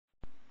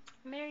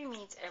Merry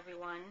meet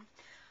everyone.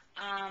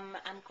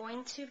 I'm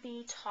going to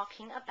be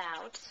talking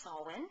about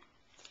Samhain.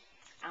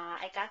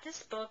 I got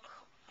this book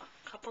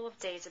a couple of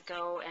days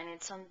ago, and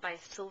it's by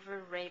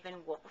Silver Raven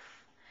Wolf.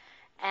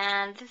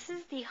 And this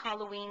is the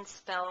Halloween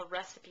spell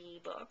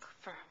recipe book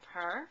for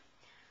her.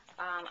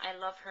 I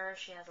love her.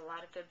 She has a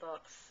lot of good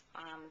books.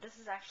 This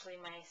is actually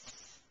my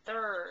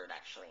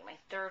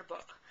third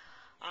book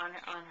on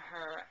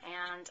her,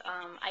 and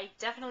I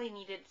definitely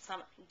needed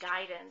some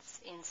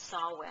guidance in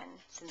Samhain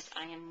since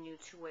I am new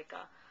to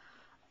Wicca,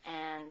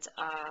 and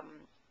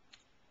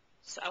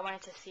so I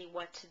wanted to see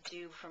what to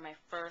do for my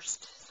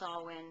first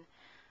Samhain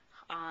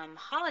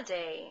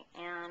holiday,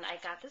 and I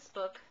got this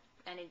book,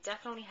 and it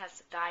definitely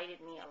has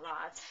guided me a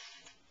lot.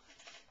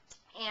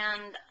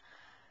 And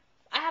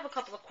I have a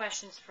couple of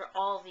questions for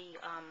all the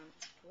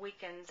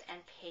Wiccans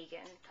and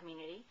pagan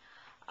community.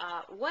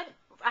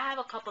 I have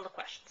a couple of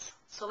questions.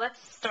 So let's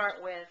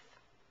start with,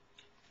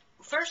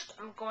 first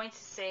I'm going to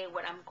say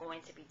what I'm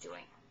going to be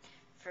doing.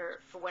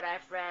 For what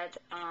I've read,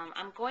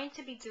 I'm going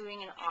to be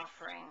doing an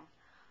offering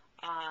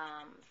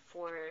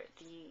for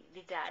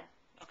the dead,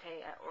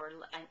 okay, or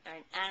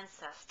an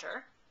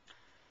ancestor.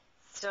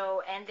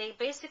 So, and they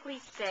basically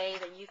say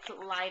that you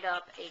could light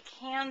up a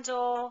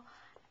candle,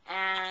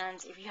 and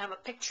if you have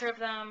a picture of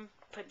them,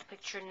 put the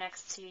picture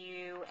next to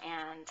you,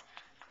 and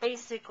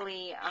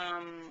basically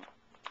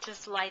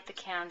just light the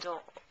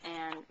candle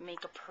and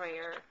make a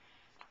prayer.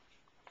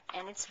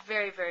 And it's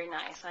very, very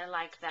nice. I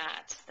like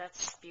that.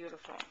 That's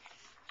beautiful.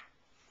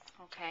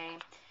 Okay,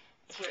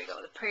 here we go.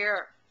 The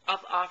prayer of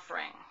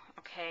offering.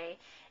 Okay,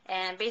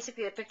 and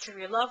basically a picture of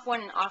your loved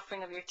one, an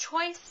offering of your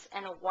choice,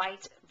 and a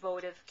white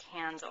votive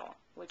candle,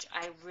 which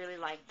I really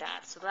like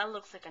that. So that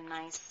looks like a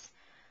nice,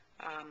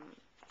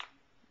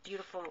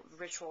 beautiful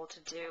ritual to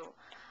do.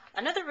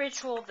 Another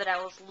ritual that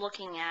I was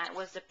looking at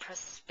was the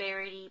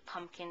prosperity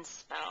pumpkin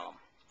spell.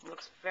 It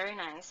looks very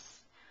nice,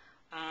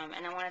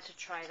 and I wanted to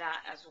try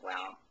that as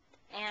well.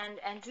 And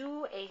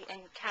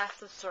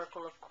cast a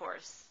circle, of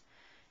course,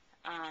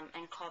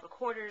 and call the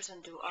quarters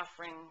and do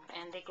offering,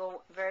 and they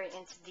go very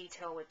into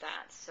detail with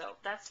that. So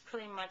that's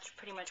pretty much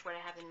what I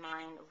have in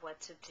mind of what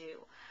to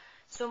do.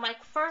 So my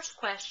first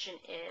question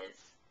is,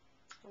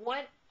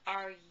 what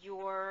are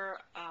you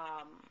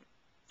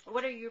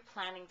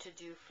planning to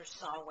do for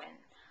Samhain?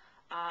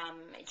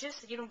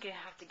 Just, you don't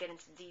have to get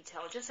into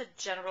detail, just a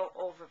general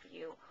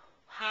overview.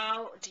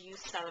 How do you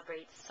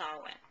celebrate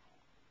Samhain?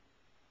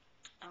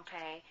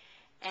 Okay,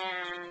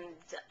 and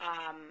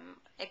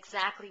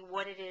exactly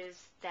what it is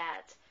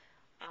that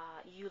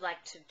you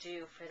like to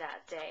do for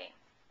that day.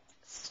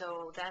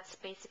 So that's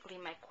basically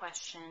my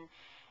question.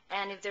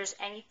 And if there's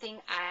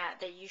anything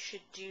that you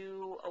should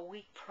do a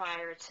week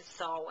prior to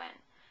Samhain,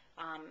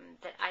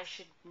 that I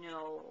should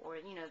know, or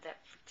that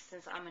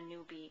since I'm a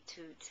newbie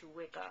to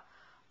Wicca,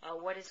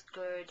 what is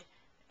good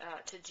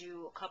to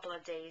do a couple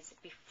of days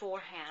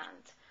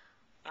beforehand,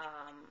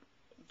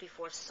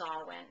 before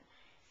Samhain.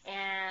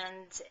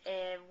 And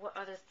what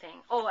other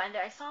thing? Oh, and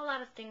I saw a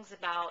lot of things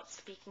about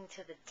speaking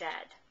to the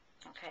dead,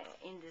 okay,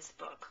 in this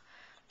book.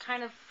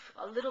 Kind of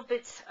a little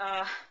bit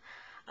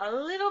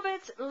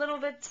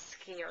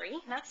scary.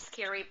 Not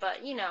scary,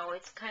 but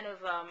it's kind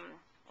of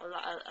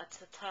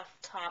it's a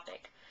tough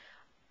topic.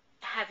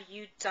 Have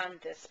you done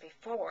this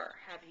before?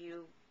 Have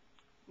you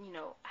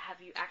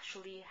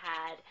actually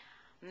had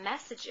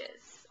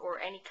messages or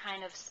any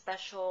kind of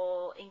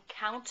special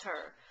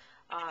encounter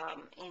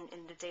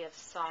in the day of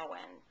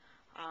Samhain?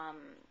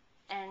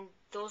 And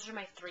those are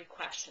my three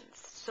questions.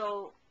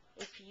 So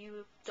if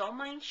you don't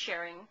mind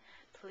sharing,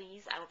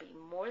 please, I will be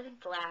more than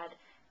glad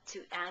to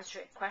answer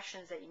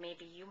questions that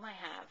maybe you might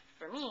have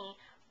for me.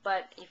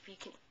 But if you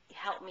can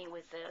help me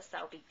with this,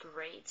 that would be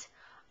great.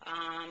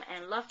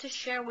 And love to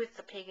share with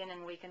the pagan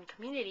and Wiccan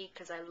community,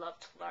 because I love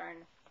to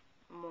learn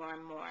more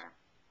and more.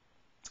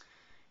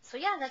 So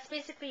yeah, that's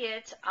basically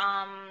it.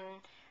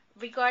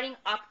 Regarding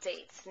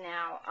updates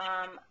now,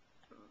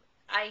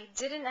 I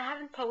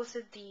haven't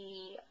posted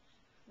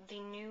the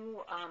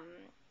new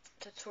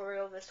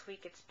tutorial this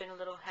week. It's been a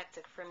little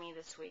hectic for me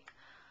this week,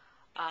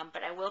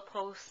 but I will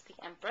post the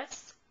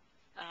Empress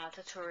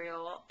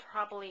tutorial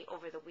probably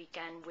over the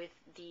weekend with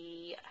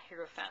the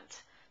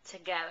Hierophant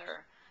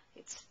together.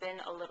 It's been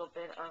a little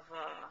bit of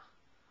a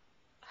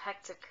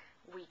hectic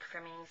week for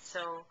me,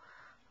 so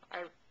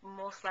I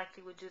most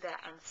likely would do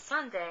that on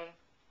Sunday,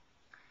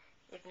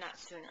 if not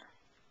sooner.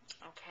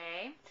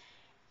 Okay,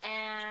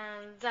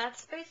 and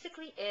that's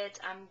basically it.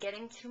 I'm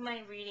getting to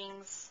my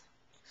readings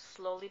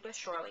slowly but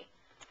surely,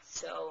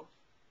 so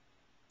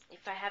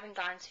if I haven't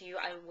gotten to you,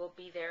 I will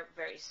be there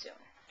very soon.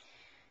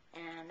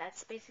 And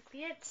that's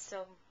basically it.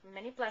 So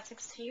many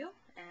blessings to you,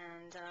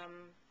 and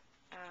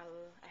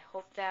I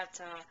hope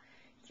that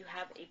you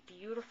have a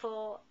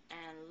beautiful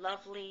and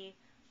lovely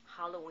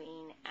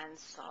Halloween and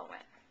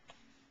Samhain.